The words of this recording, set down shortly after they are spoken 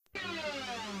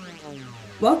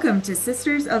Welcome to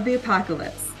Sisters of the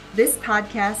Apocalypse. This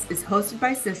podcast is hosted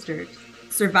by sisters,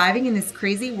 surviving in this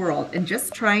crazy world and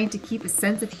just trying to keep a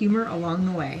sense of humor along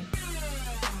the way.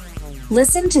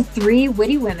 Listen to three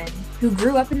witty women who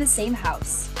grew up in the same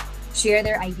house, share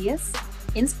their ideas,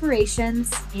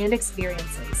 inspirations, and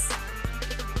experiences.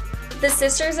 The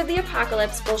Sisters of the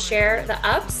Apocalypse will share the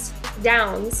ups,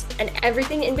 downs, and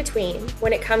everything in between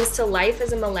when it comes to life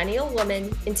as a millennial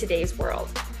woman in today's world.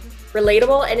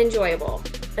 Relatable and enjoyable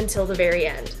until the very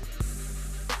end.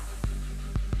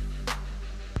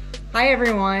 Hi,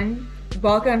 everyone.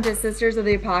 Welcome to Sisters of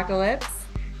the Apocalypse.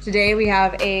 Today we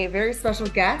have a very special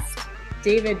guest,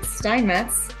 David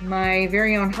Steinmetz, my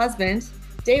very own husband.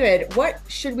 David, what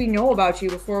should we know about you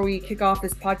before we kick off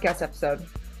this podcast episode?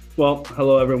 Well,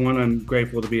 hello, everyone. I'm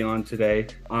grateful to be on today.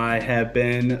 I have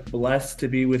been blessed to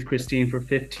be with Christine for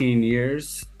 15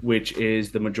 years, which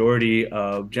is the majority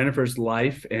of Jennifer's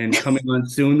life, and coming on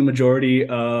soon, the majority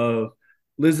of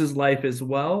Liz's life as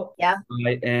well. Yeah.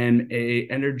 I am an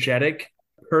energetic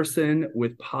person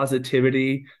with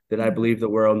positivity that I believe the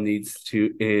world needs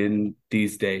to in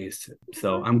these days.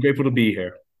 So I'm grateful to be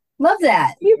here. Love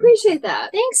that. We appreciate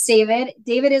that. Thanks, David.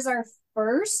 David is our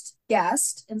first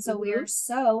guest, and so we are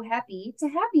so happy to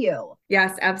have you.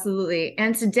 Yes, absolutely.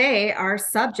 And today our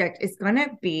subject is going to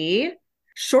be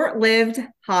short-lived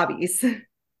hobbies.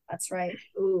 That's right.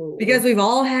 Ooh. Because we've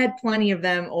all had plenty of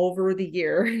them over the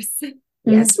years.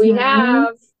 Yes, we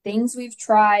have. Things we've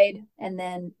tried and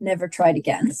then never tried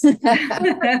again.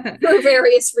 For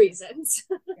various reasons.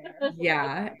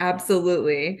 Yeah,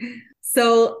 absolutely.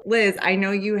 So, Liz, I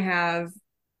know you have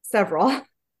several.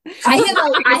 I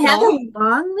have a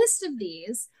long list of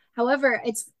these. However,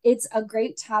 it's a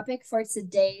great topic for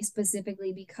today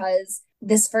specifically because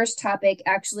this first topic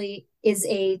actually is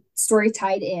a story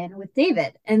tied in with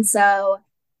David. And so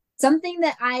something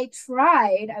that I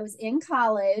tried, I was in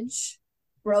college,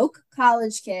 broke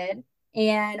college kid,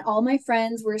 and all my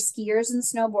friends were skiers and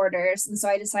snowboarders. And so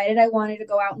I decided I wanted to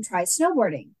go out and try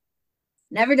snowboarding.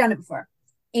 Never done it before.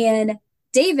 And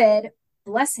David,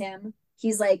 bless him,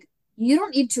 he's like, you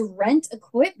don't need to rent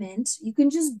equipment. You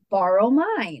can just borrow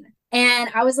mine.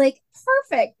 And I was like,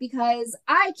 perfect, because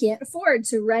I can't afford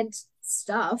to rent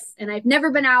stuff. And I've never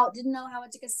been out, didn't know how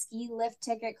much like a ski lift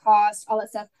ticket cost, all that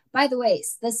stuff. By the way,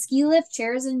 the ski lift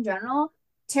chairs in general,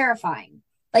 terrifying.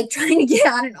 Like trying to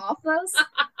get on and off those,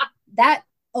 that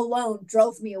alone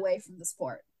drove me away from the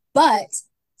sport. But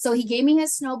so he gave me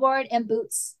his snowboard and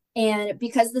boots. And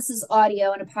because this is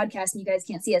audio and a podcast and you guys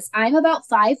can't see us, I'm about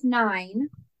 5'9".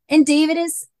 And David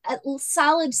is a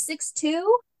solid 6'2".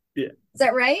 Yeah. Is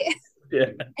that right?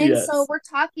 Yeah. And yes. so we're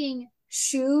talking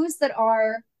shoes that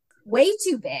are way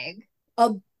too big,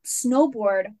 a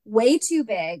snowboard way too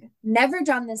big, never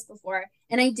done this before.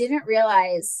 And I didn't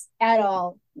realize at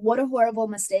all what a horrible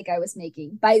mistake I was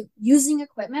making by using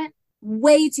equipment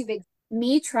way too big.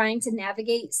 Me trying to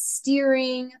navigate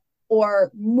steering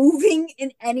or moving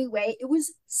in any way, it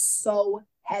was so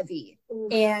heavy. Ooh.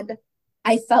 And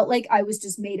I felt like I was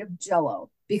just made of jello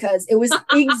because it was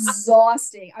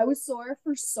exhausting. I was sore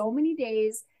for so many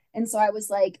days. And so I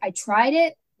was like, I tried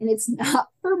it and it's not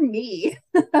for me.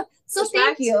 So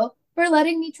thank you for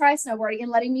letting me try snowboarding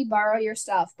and letting me borrow your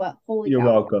stuff. But You're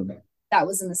welcome. That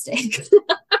was a mistake.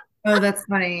 Oh, that's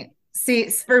funny. See,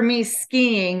 for me,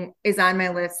 skiing is on my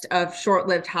list of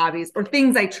short-lived hobbies or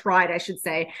things I tried, I should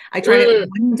say. I tried it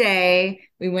one day.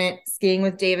 We went skiing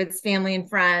with David's family and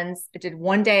friends. I did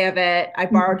one day of it. I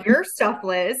borrowed your stuff,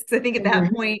 Liz, because I think at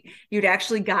that point you'd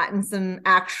actually gotten some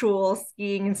actual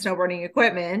skiing and snowboarding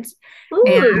equipment.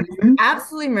 And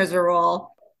absolutely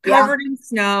miserable, covered in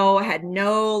snow, had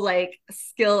no like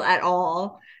skill at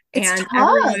all. It's and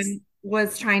tough. Everyone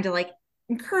was trying to like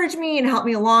encourage me and help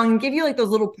me along and give you like those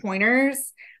little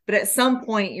pointers, but at some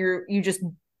point you just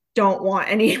don't want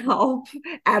any help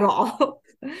at all.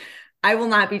 I will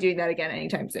not be doing that again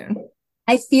anytime soon.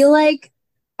 I feel like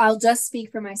I'll just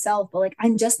speak for myself, but like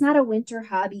I'm just not a winter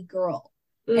hobby girl.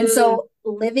 And so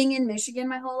living in Michigan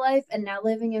my whole life and now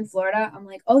living in Florida, I'm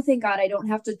like, oh, thank God I don't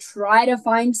have to try to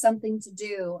find something to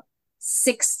do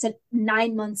 6 to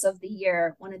 9 months of the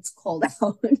year when it's cold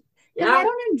out. Yeah. And I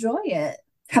don't enjoy it.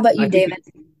 How about you, David?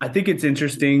 I think it's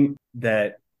interesting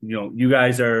that, you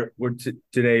guys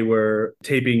today we're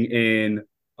taping in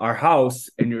our house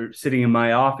and you're sitting in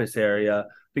my office area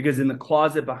because in the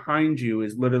closet behind you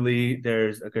is literally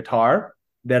there's a guitar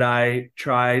that I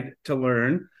tried to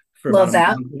learn for about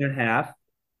a month and a half.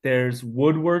 There's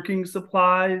woodworking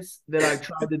supplies that I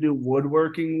tried to do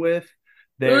woodworking with.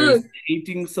 There's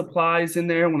painting supplies in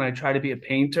there when I try to be a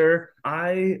painter.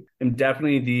 I am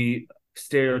definitely the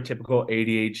stereotypical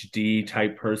ADHD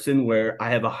type person where I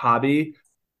have a hobby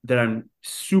that I'm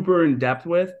super in depth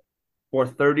with for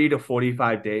 30 to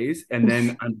 45 days, and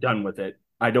then I'm done with it.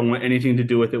 I don't want anything to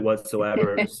do with it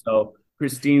whatsoever. So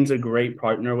Christine's a great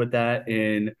partner with that.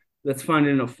 And let's find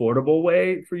an affordable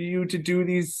way for you to do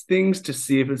these things to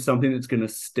see if it's something that's going to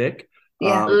stick.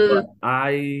 Yeah. But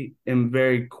I am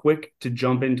very quick to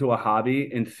jump into a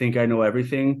hobby and think I know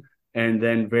everything, and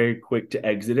then very quick to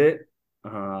exit it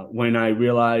when I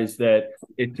realize that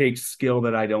it takes skill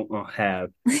that I don't have.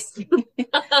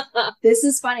 This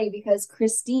is funny because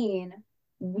Christine,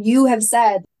 you have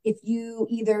said if you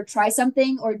either try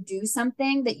something or do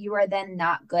something that you are then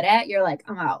not good at, you're like,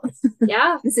 I'm out.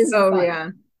 Yeah. This isn't fun. Yeah.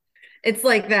 It's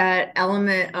like that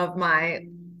element of my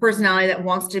personality that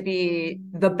wants to be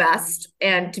the best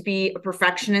and to be a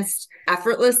perfectionist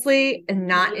effortlessly and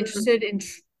not interested in,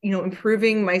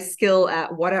 improving my skill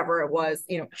at whatever it was,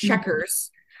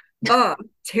 checkers. Oh,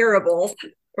 terrible.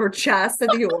 Or chess. I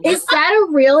think it was. Is that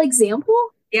a real example?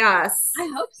 Yes.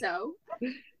 I hope so.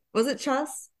 Was it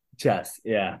chess? Chess,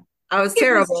 yeah. I was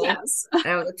terrible.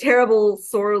 I was a terrible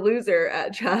sore loser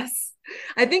at chess.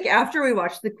 I think after we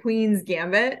watched the Queen's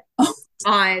Gambit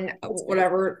on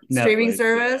whatever streaming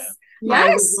service, Yes.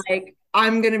 I was like,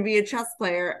 I'm going to be a chess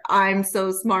player. I'm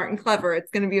so smart and clever.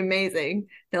 It's going to be amazing.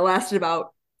 That lasted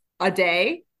about a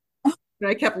day. And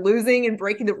I kept losing and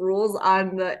breaking the rules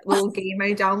on the little game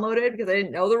I downloaded because I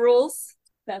didn't know the rules.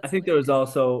 I think there was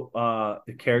also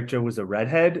the character was a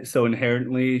redhead, so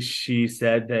inherently she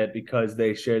said that because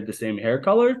they shared the same hair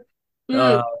color,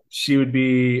 she would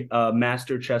be a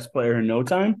master chess player in no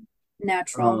time.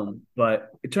 Natural. But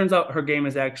it turns out her game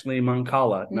is actually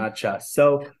Mancala, not chess.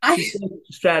 So she's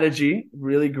strategy,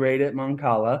 really great at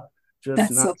Mancala,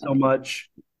 just not so much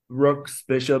rooks,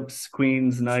 bishops,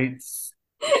 queens, knights.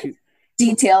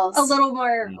 Details. A little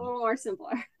more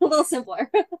simpler. A little simpler.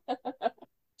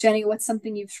 Jenny, what's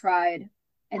something you've tried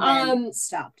and then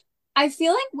stopped? I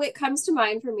feel like what comes to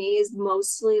mind for me is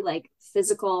mostly like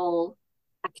physical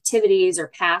activities or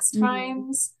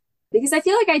pastimes, because I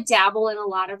feel like I dabble in a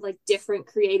lot of like different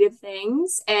creative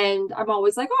things, and I'm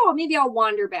always like, oh, maybe I'll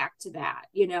wander back to that.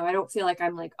 I don't feel like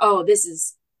I'm like, oh, this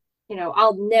is,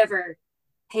 I'll never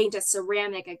paint a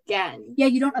ceramic again. Yeah,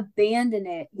 you don't abandon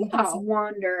it. You just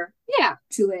wander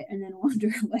to it and then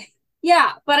wander away.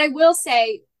 Yeah, but I will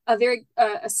say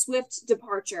a swift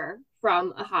departure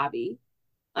from a hobby.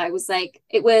 I think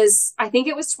it was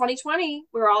 2020.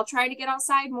 We were all trying to get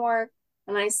outside more.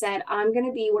 And I said, I'm going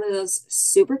to be one of those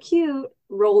super cute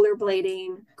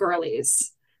rollerblading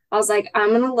girlies. I was like, I'm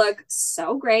going to look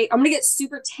so great. I'm going to get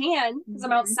super tan because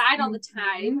I'm outside all the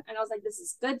time. And I was like, this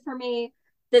is good for me.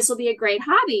 This will be a great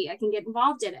hobby. I can get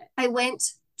involved in it. I went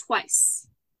twice.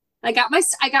 I got my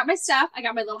stuff. I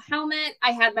got my little helmet.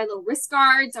 I had my little wrist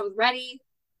guards. I was ready.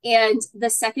 And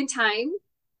the second time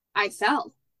I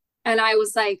fell and I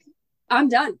was like, I'm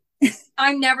done.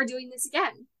 I'm never doing this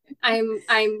again.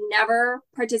 I'm never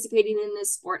participating in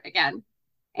this sport again.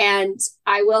 And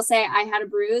I will say I had a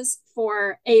bruise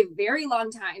for a very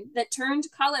long time that turned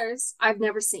colors I've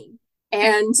never seen.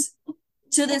 And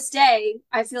to this day,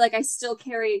 I feel like I still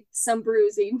carry some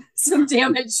bruising, some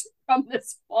damage from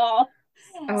this fall.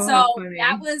 So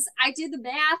I did the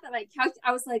math and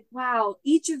I was like, wow,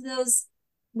 each of those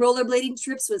rollerblading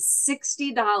trips was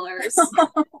 $60.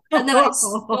 And then I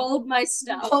sold my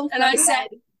stuff and I said,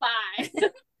 bye.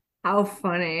 How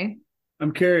funny.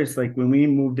 I'm curious, like when we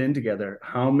moved in together,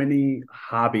 how many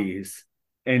hobbies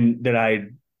that I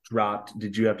dropped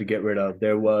did you have to get rid of?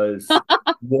 There was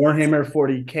Warhammer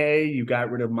 40K. You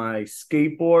got rid of my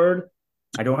skateboard.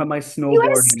 I don't have my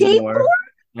snowboard anymore.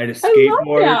 I had a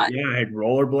skateboard. Yeah, I had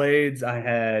rollerblades. I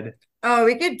had... Oh,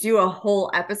 we could do a whole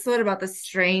episode about the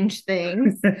strange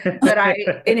things that I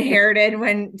inherited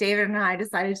when David and I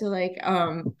decided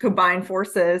to combine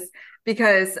forces,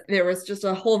 because there was just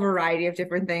a whole variety of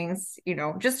different things,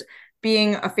 just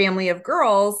being a family of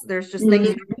girls, there's just things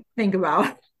you think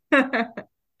about.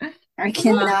 I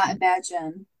cannot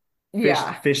imagine.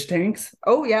 Fish tanks.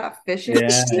 Oh yeah. Fish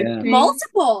tanks.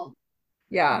 Multiple.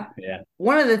 Yeah.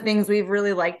 One of the things we've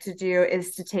really liked to do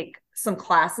is to take some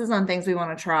classes on things we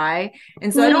want to try.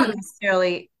 And so I don't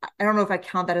know if I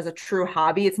count that as a true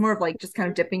hobby. It's more of like just kind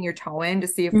of dipping your toe in to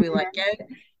see if we like it.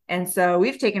 And so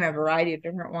we've taken a variety of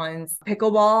different ones.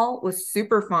 Pickleball was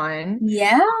super fun.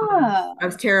 Yeah. I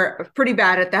was pretty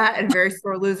bad at that and a very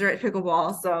sore loser at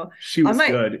pickleball. So she was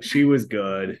good. She was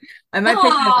good. I might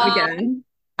pick it up again.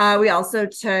 We also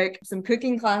took some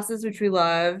cooking classes, which we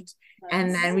loved. Nice.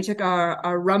 And then we took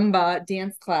our rumba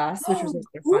dance class, which was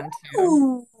fun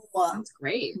too. That's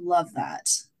great. Love that.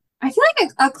 I feel like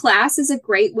a class is a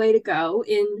great way to go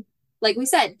in, like we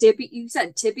said,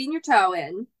 tipping your toe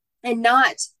in and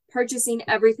not purchasing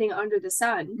everything under the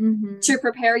sun to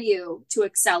prepare you to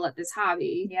excel at this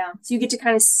hobby. Yeah. So you get to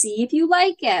kind of see if you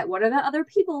like it. What are the other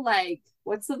people like?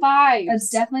 What's the vibe? That's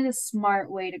definitely the smart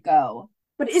way to go.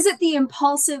 But is it the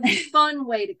impulsive, fun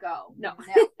way to go? No.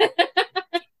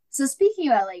 So speaking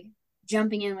about like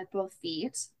jumping in with both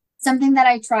feet, something that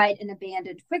I tried and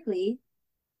abandoned quickly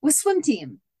was swim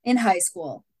team in high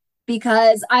school.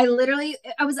 Because I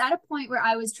was at a point where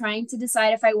I was trying to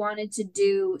decide if I wanted to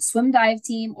do swim dive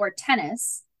team or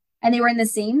tennis. And they were in the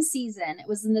same season. It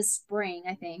was in the spring,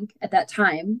 I think, at that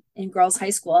time in girls'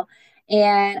 high school.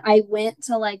 And I went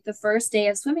to like the first day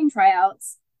of swimming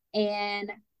tryouts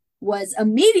and was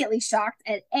immediately shocked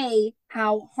at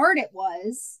how hard it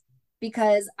was,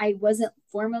 because I wasn't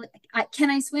formally, can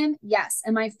I swim? Yes.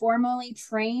 Am I formally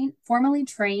trained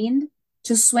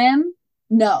to swim?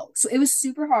 No. So it was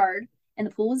super hard, and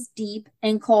the pool was deep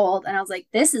and cold, and I was like,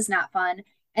 this is not fun.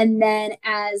 And then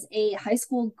as a high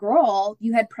school girl,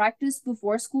 you had practice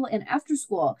before school and after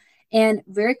school. And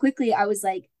very quickly I was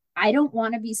like, I don't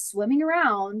want to be swimming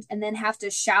around and then have to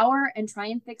shower and try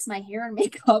and fix my hair and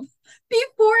makeup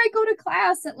before I go to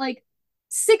class at like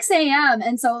 6 a.m.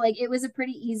 And so like it was a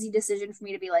pretty easy decision for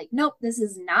me to be like, nope, this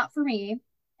is not for me.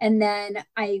 And then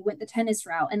I went the tennis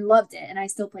route and loved it. And I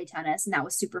still play tennis, and that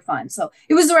was super fun. So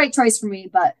it was the right choice for me,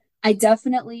 but I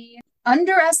definitely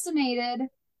underestimated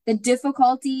the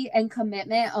difficulty and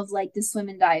commitment of like the swim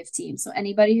and dive team. So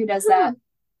anybody who does that,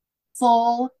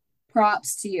 full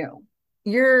props to you.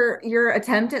 Your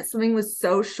attempt at swimming was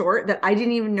so short that I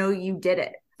didn't even know you did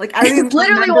it. Like I didn't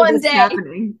literally one day.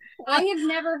 Happening. I have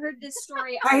never heard this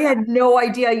story. I had no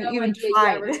idea you even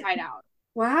tried. You ever tried out.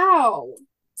 Wow.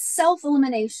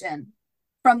 Self-elimination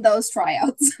from those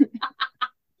tryouts.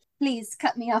 Please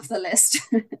cut me off the list.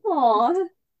 Aww.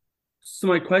 So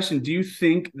my question, do you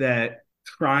think that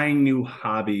trying new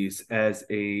hobbies as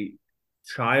a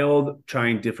child,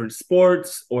 trying different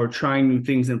sports or trying new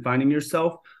things and finding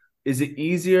yourself, is it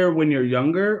easier when you're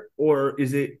younger, or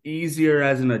is it easier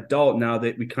as an adult now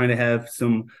that we kind of have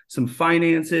some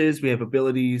finances, we have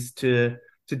abilities to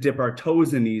dip our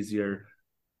toes in easier?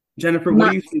 Jennifer,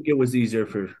 what do you think it was easier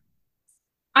for?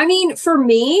 I mean, for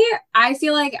me, I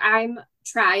feel like I'm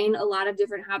trying a lot of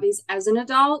different hobbies as an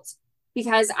adult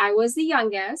because I was the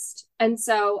youngest. And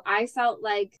so I felt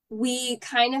like we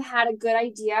kind of had a good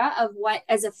idea of what,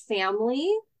 as a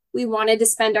family, we wanted to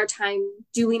spend our time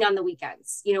doing on the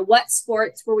weekends. You know, what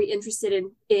sports were we interested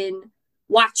in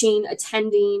watching,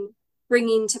 attending,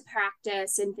 bringing to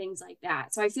practice, and things like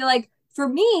that. So I feel like for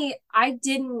me,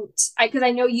 because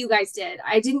I know you guys did,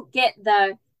 I didn't get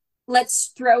the,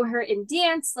 let's throw her in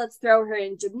dance, let's throw her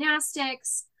in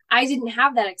gymnastics. I didn't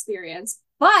have that experience.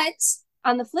 But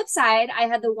on the flip side, I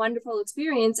had the wonderful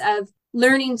experience of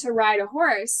learning to ride a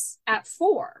horse at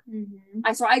 4.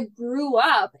 So I grew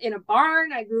up in a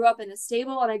barn, I grew up in a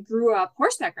stable, and I grew up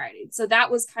horseback riding. So that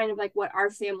was kind of like what our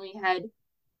family had,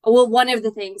 one of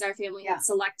the things our family had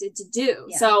selected to do.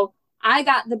 Yeah. So I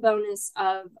got the bonus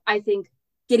of, I think,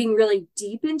 getting really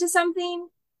deep into something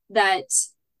that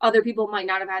other people might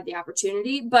not have had the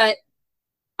opportunity. But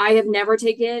I have never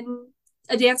taken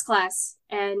a dance class,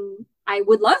 and I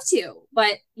would love to.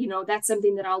 But, you know, that's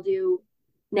something that I'll do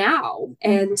now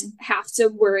and have to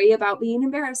worry about being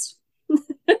embarrassed.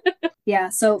 Yeah.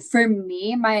 So for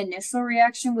me, my initial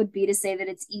reaction would be to say that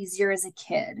it's easier as a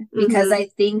kid, because I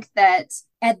think that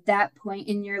at that point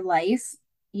in your life,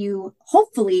 you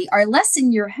hopefully are less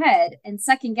in your head and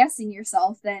second guessing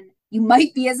yourself than you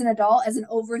might be as an adult, as an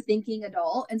overthinking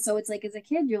adult. And so it's like, as a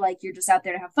kid, you're just out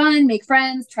there to have fun, make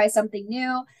friends, try something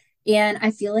new. And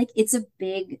I feel like it's a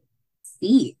big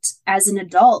feat as an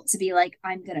adult to be like,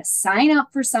 I'm going to sign up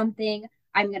for something.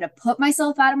 I'm going to put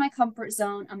myself out of my comfort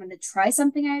zone. I'm going to try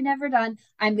something I've never done.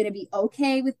 I'm going to be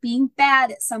okay with being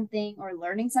bad at something or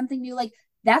learning something new. Like,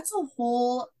 that's a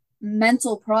whole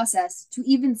mental process to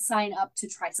even sign up to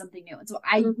try something new. And so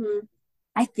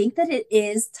I think that it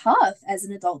is tough as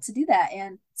an adult to do that.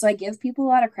 And so I give people a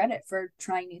lot of credit for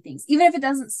trying new things. Even if it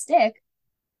doesn't stick,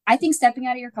 I think stepping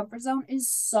out of your comfort zone is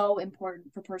so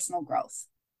important for personal growth.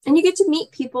 And you get to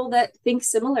meet people that think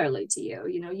similarly to you.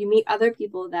 You know, you meet other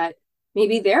people that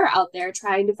maybe they're out there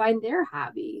trying to find their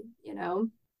hobby, you know?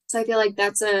 So I feel like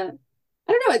that's I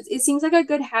don't know, it seems like a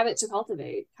good habit to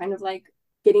cultivate, kind of like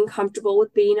getting comfortable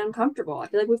with being uncomfortable. I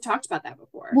feel like we've talked about that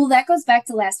before. Well, that goes back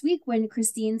to last week when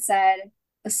Christine said,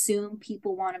 assume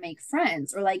people want to make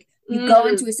friends, or like you go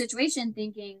into a situation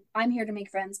thinking, I'm here to make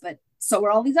friends, but so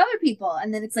are all these other people.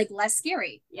 And then it's like less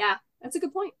scary. Yeah, that's a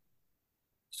good point.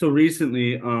 So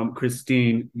recently,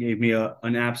 Christine gave me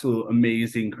an absolute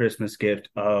amazing Christmas gift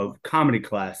of comedy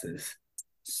classes.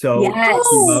 So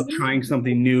talking about trying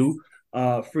something new,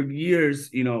 For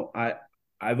years,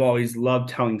 I've always loved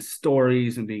telling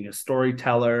stories and being a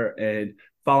storyteller and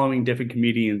following different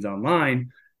comedians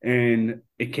online. And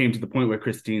it came to the point where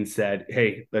Christine said,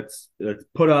 "Hey, let's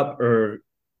put up or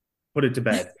put it to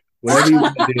bed, whatever you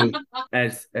want to do,"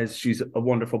 as she's a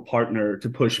wonderful partner to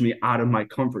push me out of my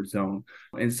comfort zone.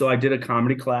 And so I did a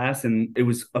comedy class, and it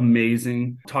was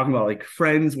amazing. Talking about like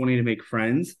friends, wanting to make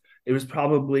friends. It was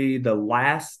probably the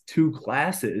last two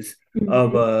classes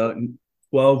of a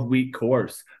 12-week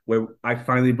course where I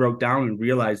finally broke down and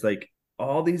realized like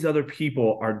all these other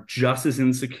people are just as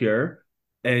insecure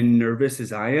and nervous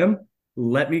as I am.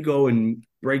 Let me go and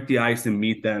break the ice and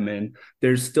meet them. And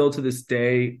there's still to this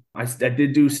day, I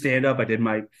did do stand up. I did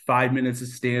my 5 minutes of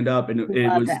stand up, and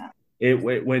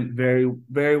it went very,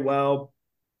 very well.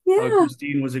 Yeah.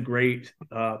 Christine was a great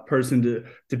person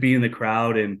to be in the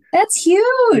crowd, and that's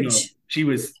huge. She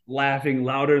was laughing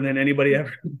louder than anybody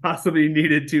ever possibly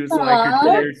needed to, so I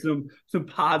could share some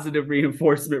positive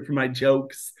reinforcement for my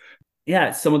jokes.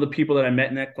 Yeah, some of the people that I met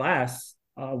in that class,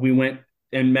 we went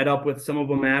and met up with some of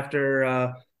them after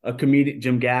a comedian,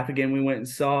 Jim Gaffigan, we went and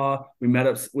saw. We met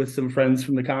up with some friends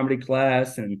from the comedy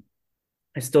class, and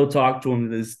I still talk to him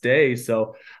to this day.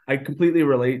 So I completely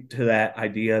relate to that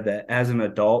idea that as an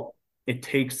adult, it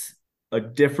takes a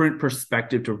different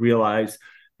perspective to realize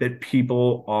that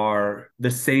people are the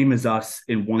same as us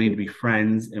in wanting to be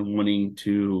friends and wanting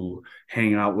to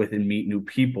hang out with and meet new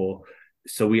people.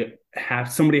 So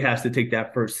somebody has to take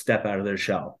that first step out of their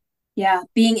shell. Yeah,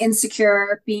 being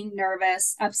insecure, being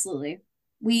nervous, absolutely.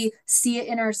 We see it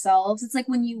in ourselves. It's like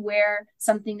when you wear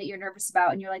something that you're nervous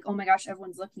about and you're like, oh my gosh,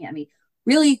 everyone's looking at me.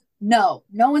 Really? No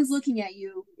one's looking at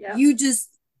you. Yeah. You just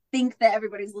think that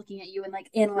everybody's looking at you and like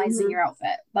analyzing your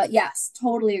outfit. But yes,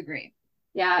 totally agree.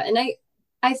 Yeah. And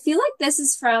I feel like this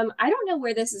is from, I don't know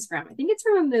where this is from. I think it's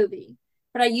from a movie,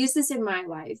 but I use this in my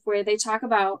life where they talk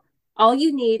about all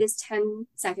you need is 10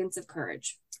 seconds of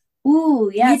courage.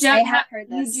 Ooh, yes, I have heard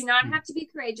this. You do not have to be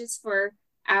courageous for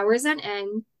hours on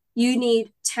end. You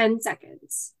need 10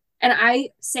 seconds. And I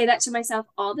say that to myself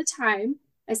all the time.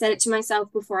 I said it to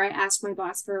myself before I asked my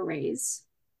boss for a raise.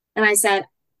 And I said,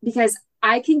 because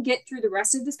I can get through the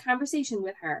rest of this conversation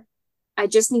with her, I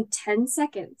just need 10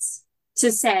 seconds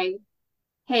to say,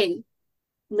 hey,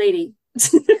 lady,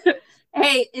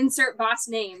 hey, insert boss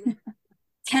name.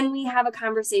 Can we have a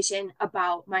conversation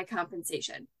about my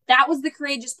compensation? That was the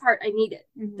courageous part I needed.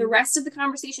 The rest of the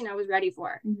conversation I was ready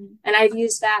for. And I've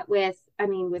used that with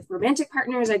romantic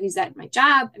partners. I've used that in my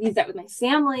job. I've used that with my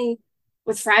family,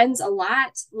 with friends a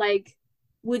lot. Like,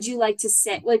 would you like to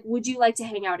sit? Like, would you like to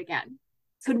hang out again?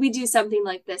 Could we do something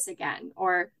like this again?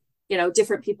 Or,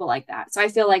 different people like that. So I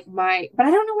feel like but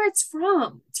I don't know where it's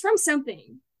from. It's from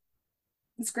something.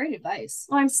 It's great advice.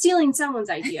 Well, I'm stealing someone's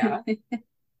idea.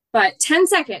 But 10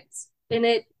 seconds, and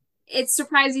it's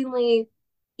surprisingly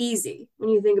easy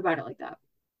when you think about it like that.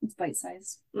 It's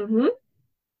bite-sized.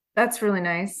 That's really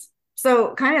nice.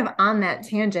 So kind of on that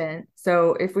tangent,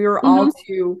 so if we were all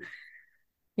to,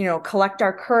 collect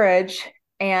our courage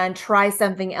and try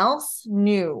something else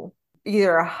new,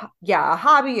 either a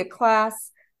hobby, a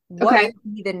class, what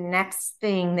would be the next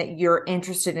thing that you're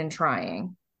interested in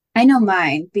trying? I know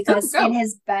mine because it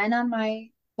has been on my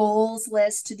goals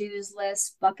list, to-dos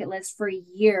list, bucket list for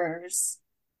years,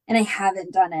 and I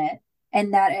haven't done it.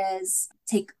 And that is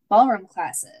take ballroom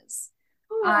classes.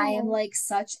 I am like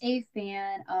such a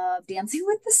fan of Dancing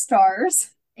with the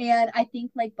Stars. And I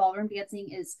think like ballroom dancing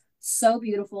is so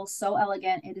beautiful, so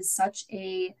elegant. It is such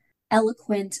a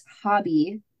eloquent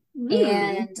hobby.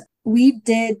 And we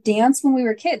did dance when we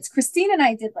were kids. Christine and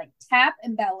I did like tap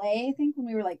and ballet, I think, when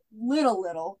we were like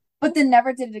little, but then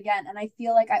never did it again. And I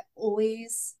feel like I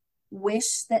always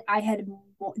wish that I had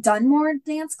done more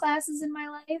dance classes in my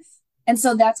life. And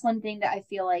so that's one thing that I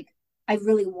feel like I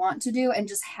really want to do and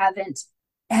just haven't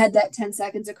had that 10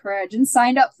 seconds of courage and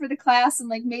signed up for the class and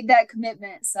like made that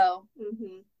commitment. So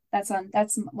that's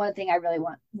one thing I really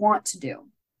want to do.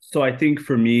 So I think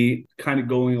for me, kind of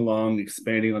going along,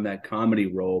 expanding on that comedy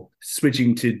role,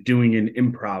 switching to doing an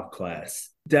improv class,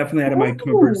 definitely out of my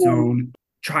comfort zone,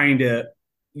 trying to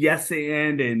yes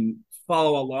and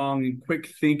follow along and quick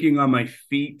thinking on my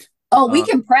feet. Oh, we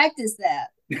can practice that.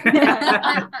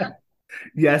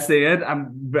 Yes, and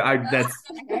that's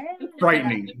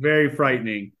frightening, very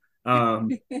frightening.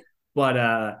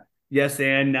 But yes,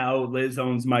 and now Liz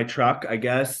owns my truck, I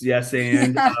guess. Yes,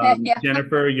 and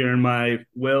Jennifer, you're in my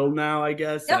will now, I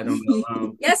guess. I don't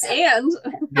know. Yes, and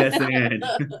yes,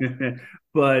 and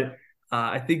but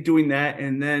I think doing that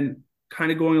and then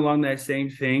kind of going along that same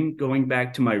thing, going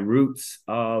back to my roots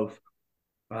of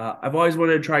I've always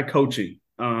wanted to try coaching.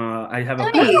 I have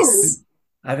a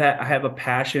I have a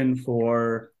passion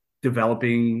for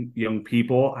developing young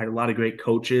people. I had a lot of great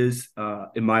coaches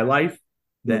in my life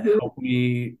that helped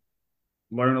me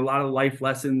learn a lot of life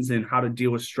lessons and how to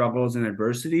deal with struggles and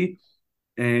adversity.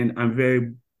 And I'm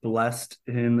very blessed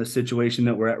in the situation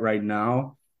that we're at right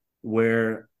now,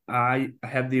 where I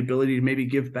have the ability to maybe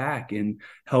give back and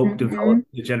help develop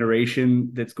the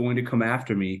generation that's going to come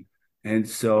after me. And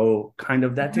so kind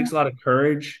of that takes a lot of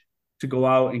courage to go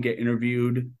out and get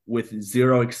interviewed with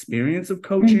zero experience of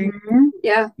coaching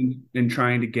Yeah. and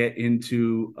trying to get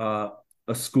into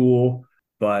a school,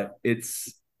 but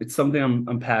it's something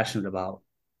I'm passionate about.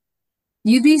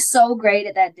 You'd be so great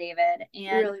at that, David.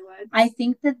 And Really would. I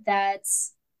think that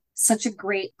that's such a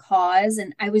great cause.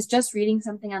 And I was just reading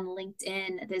something on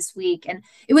LinkedIn this week, and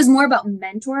it was more about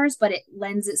mentors, but it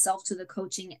lends itself to the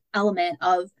coaching element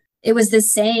of it was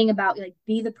this saying about like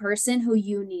be the person who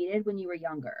you needed when you were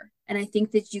younger. And I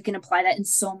think that you can apply that in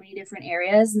so many different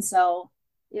areas. And so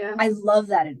Yeah. I love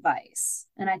that advice.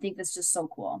 And I think that's just so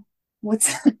cool.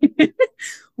 What's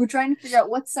we're trying to figure out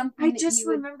what's something I that just you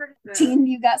would, remembered. Teen,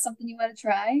 you got something you want to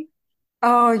try?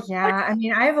 Oh, yeah. I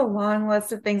mean, I have a long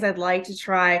list of things I'd like to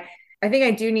try. I think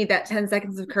I do need that 10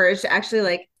 seconds of courage to actually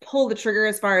like pull the trigger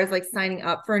as far as like signing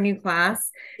up for a new class.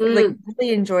 Like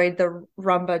really enjoyed the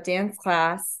Rumba dance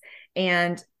class.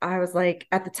 And I was like,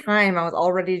 at the time, I was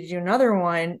all ready to do another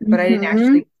one, but I didn't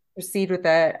actually proceed with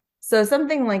it. So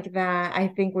something like that, I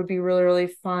think would be really, really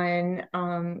fun.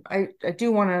 I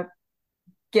do want to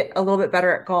get a little bit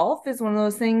better at golf is one of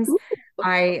those things.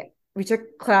 We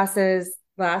took classes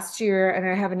last year, and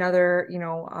I have another,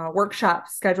 workshop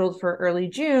scheduled for early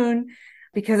June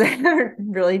because I haven't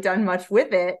really done much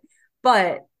with it.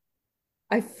 But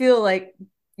I feel like,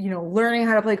 learning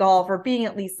how to play golf or being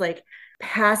at least like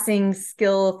passing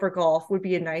skill for golf would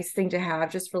be a nice thing to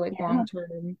have just for like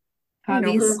long-term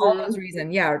hobbies. For all those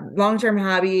reasons. Yeah. Long-term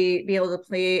hobby, be able to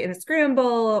play in a scramble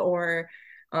or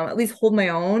at least hold my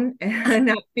own and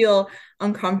not feel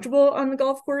uncomfortable on the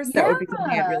golf course. That would be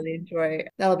something I'd really enjoy.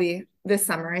 That'll be this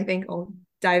summer. I think I'll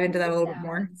dive into that a little bit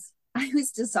more. I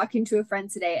was just talking to a friend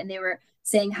today, and they were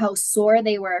saying how sore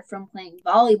they were from playing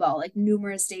volleyball like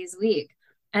numerous days a week.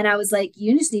 And I was like,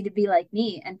 you just need to be like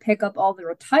me and pick up all the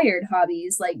retired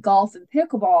hobbies like golf and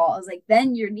pickleball. I was like,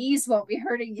 then your knees won't be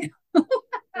hurting you.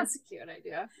 That's a cute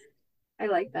idea. I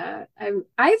like that.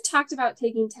 I've talked about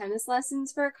taking tennis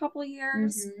lessons for a couple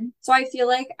years. So I feel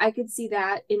like I could see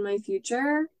that in my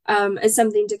future as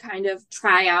something to kind of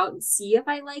try out and see if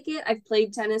I like it. I've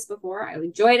played tennis before. I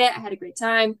enjoyed it. I had a great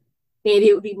time. Maybe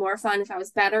it would be more fun if I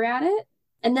was better at it.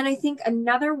 And then I think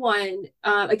another one,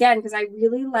 again, because I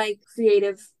really like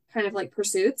creative kind of like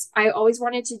pursuits. I always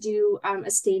wanted to do a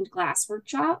stained glass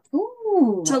workshop.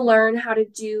 To learn how to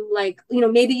do like,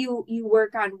 maybe you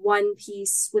work on one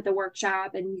piece with a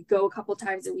workshop and you go a couple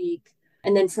times a week.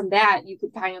 And then from that, you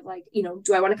could kind of like,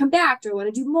 do I want to come back? Do I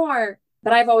want to do more?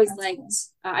 But I've always liked, cool.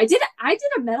 I did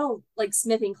a metal like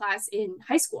smithing class in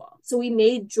high school. So we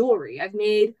made jewelry. I've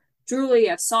made jewelry,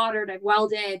 I've soldered, I've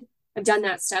welded, I've done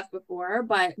that stuff before,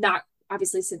 but not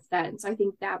obviously since then. So I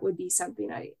think that would be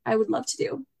something I would love to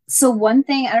do. So one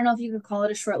thing, I don't know if you could call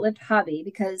it a short-lived hobby,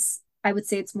 because I would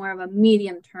say it's more of a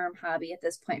medium-term hobby at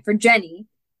this point for Jenny,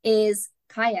 is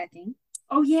kayaking.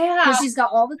 Oh, yeah. Because she's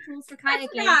got all the tools for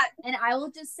kayaking. And I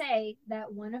will just say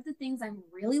that one of the things I'm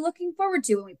really looking forward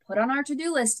to when we put on our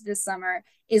to-do list this summer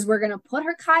is we're going to put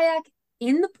her kayak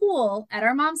in the pool at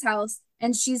our mom's house,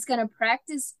 and she's going to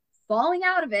practice falling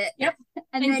out of it. Yep.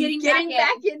 And then getting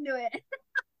back into it.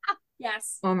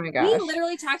 Yes. Oh, my gosh. We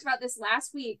literally talked about this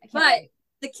last week, but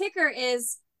the kicker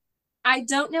is I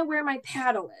don't know where my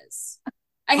paddle is.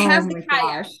 I have the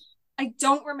kayak. Gosh. I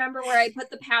don't remember where I put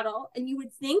the paddle, and you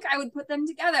would think I would put them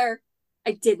together.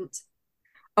 I didn't.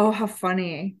 Oh, how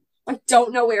funny. I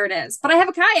don't know where it is, but I have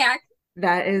a kayak.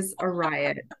 That is a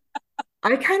riot.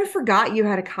 I kind of forgot you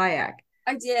had a kayak.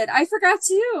 I did. I forgot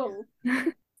too.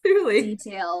 Really?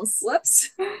 Details. Whoops.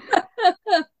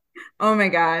 Oh my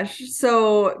gosh.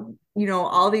 So,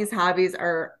 all these hobbies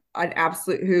are an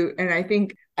absolute hoot. And I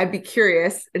think I'd be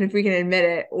curious, and if we can admit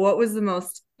it, what was the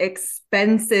most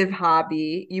expensive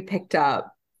hobby you picked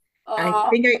up? I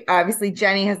think obviously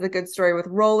Jenny has the good story with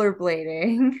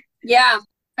rollerblading. Yeah.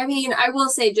 I mean, I will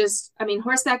say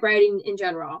horseback riding in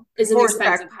general is an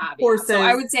expensive hobby. So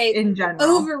I would say in general,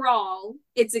 overall,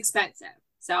 it's expensive.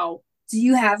 So do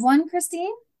you have one,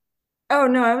 Christine? Oh,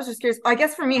 no, I was just curious. I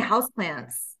guess for me,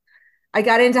 houseplants. I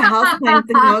got into houseplants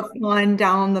and now it's gone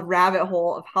down the rabbit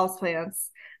hole of houseplants.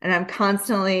 And I'm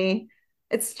constantly,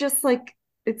 it's just like,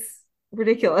 it's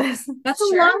ridiculous. That's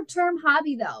a long-term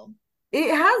hobby, though.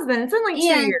 It has been. It's been like 2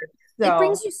 years. So. It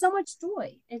brings you so much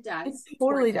joy. It does. It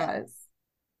totally does.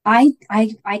 I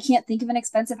can't think of an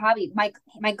expensive hobby.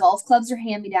 My golf clubs are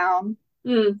hand me down.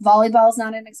 Volleyball's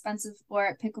not an expensive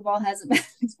sport. Pickleball hasn't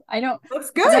been. I don't.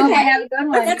 Looks I don't good. have a good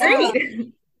one. That's great.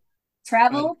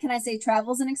 Travel? Can I say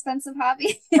travel's an expensive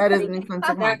hobby? That is an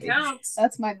expensive That hobby. counts.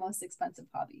 That's my most expensive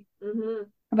hobby. Mm-hmm.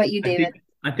 How about you, David?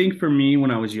 I think for me,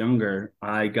 when I was younger,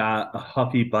 I got a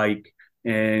Huffy bike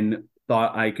and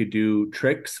thought I could do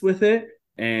tricks with it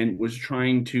and was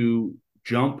trying to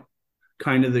jump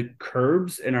kind of the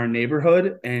curbs in our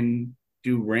neighborhood and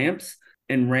do ramps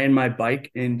and ran my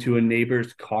bike into a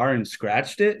neighbor's car and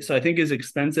scratched it. So I think as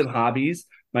expensive hobbies,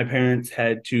 my parents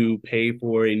had to pay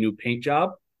for a new paint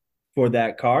job for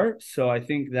that car. So I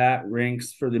think that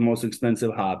ranks for the most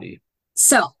expensive hobby.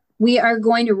 So we are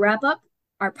going to wrap up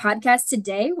our podcast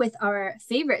today with our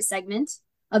favorite segment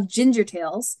of Ginger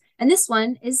Tales. And this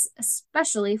one is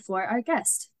especially for our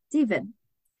guest, David.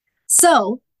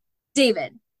 So,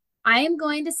 David, I am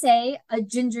going to say a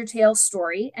Ginger Tale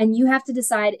story, and you have to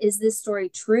decide, is this story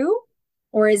true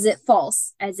or is it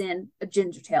false, as in a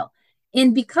Ginger Tale?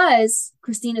 And because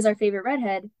Christine is our favorite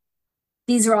redhead,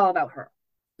 these are all about her.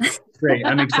 Great.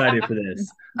 I'm excited for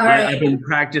this. All right. I've been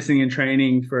practicing and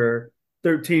training for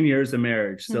 13 years of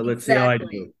marriage. So let's see how I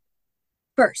do.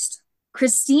 First,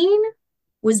 Christine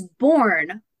was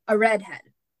born a redhead.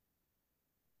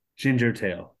 Ginger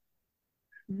tail.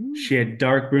 She had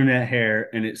dark brunette hair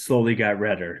and it slowly got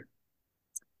redder.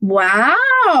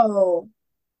 Wow.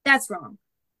 That's wrong.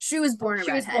 She was born a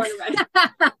redhead.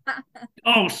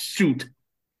 Oh, shoot.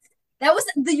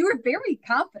 You were very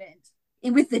confident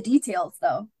with the details,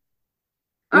 though.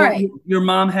 All right. Your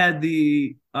mom had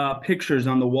the pictures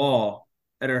on the wall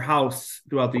at her house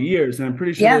throughout the years, and I'm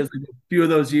pretty sure there's like a few of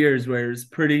those years where it's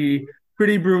pretty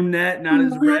brunette, not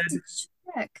as red.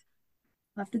 I'll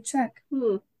have to check.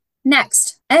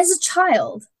 Next, as a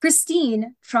child,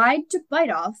 Christine tried to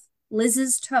bite off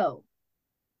Liz's toe.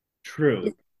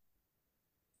 True.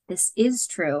 This is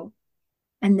true.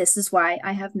 And this is why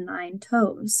I have 9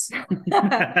 toes.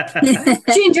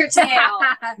 Ginger tail.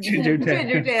 Ginger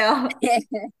tail.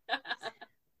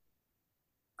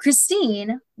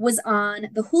 Christine was on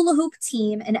the hula hoop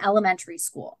team in elementary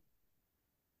school.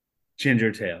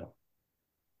 Ginger tail.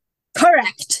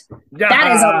 Correct.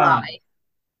 That is a lie.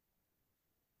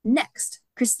 Next,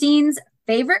 Christine's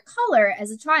favorite color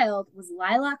as a child was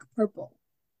lilac purple.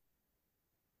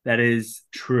 That is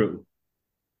true.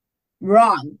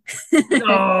 Wrong.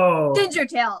 Oh. Ginger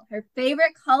tail. Her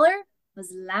favorite color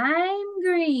was lime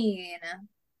green.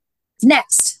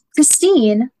 Next,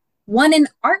 Christine won an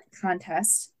art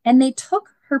contest and they took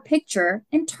her picture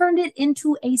and turned it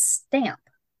into a stamp.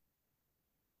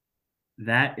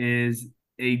 That is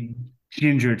a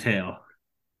ginger tail.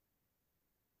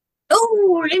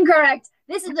 Oh, incorrect.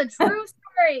 This is a true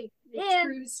story.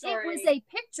 And it was a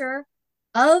picture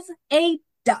of a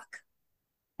duck.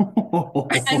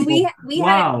 And we had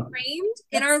it framed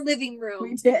in our living room.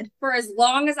 We did. For as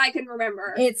long as I can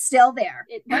remember. It's still there.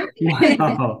 It might be.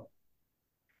 Wow.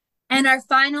 And our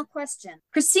final question.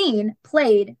 Christine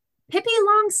played Pippi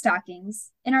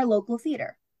Longstockings in our local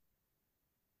theater.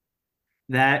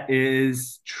 That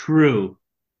is true.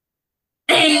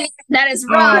 That is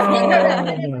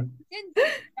wrong.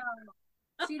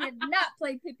 Oh. She did not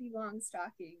play Pippi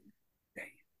Longstocking.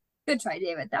 Good try,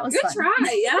 David. That was Good fun.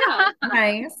 try, yeah.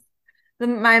 Nice.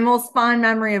 My most fond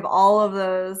memory of all of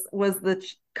those was the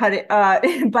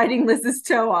biting Liz's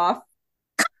toe off.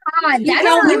 God, You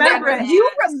don't remember it. You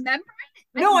remember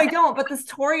it? No, I don't. But the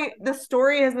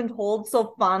story has been told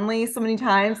so fondly so many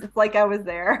times. It's like I was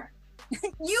there.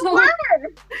 You were.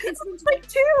 It's like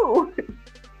 2.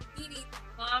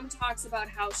 Mom talks about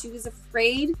how she was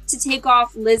afraid to take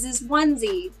off Liz's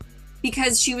onesie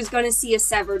because she was going to see a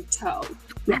severed toe.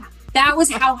 Yeah. That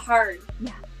was how hard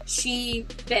she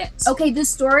bit. Okay, the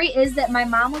story is that my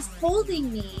mom was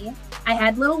holding me. I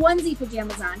had little onesie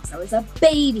pajamas on because I was a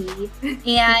baby.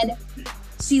 And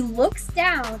she looks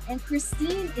down and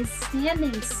Christine is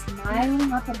standing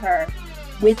smiling up at her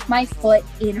with my foot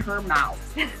in her mouth.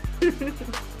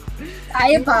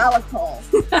 Diabolical.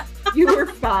 You were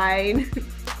fine.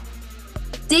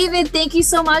 David, thank you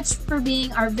so much for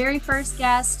being our very first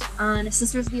guest on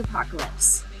Sisters of the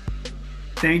Apocalypse.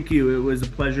 Thank you. It was a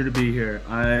pleasure to be here.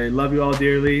 I love you all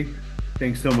dearly.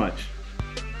 Thanks so much.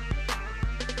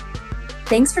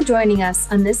 Thanks for joining us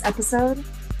on this episode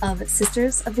of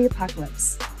Sisters of the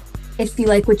Apocalypse. If you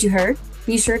like what you heard,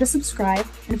 be sure to subscribe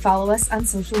and follow us on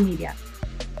social media.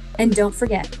 And don't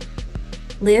forget,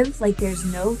 live like there's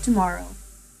no tomorrow.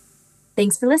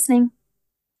 Thanks for listening.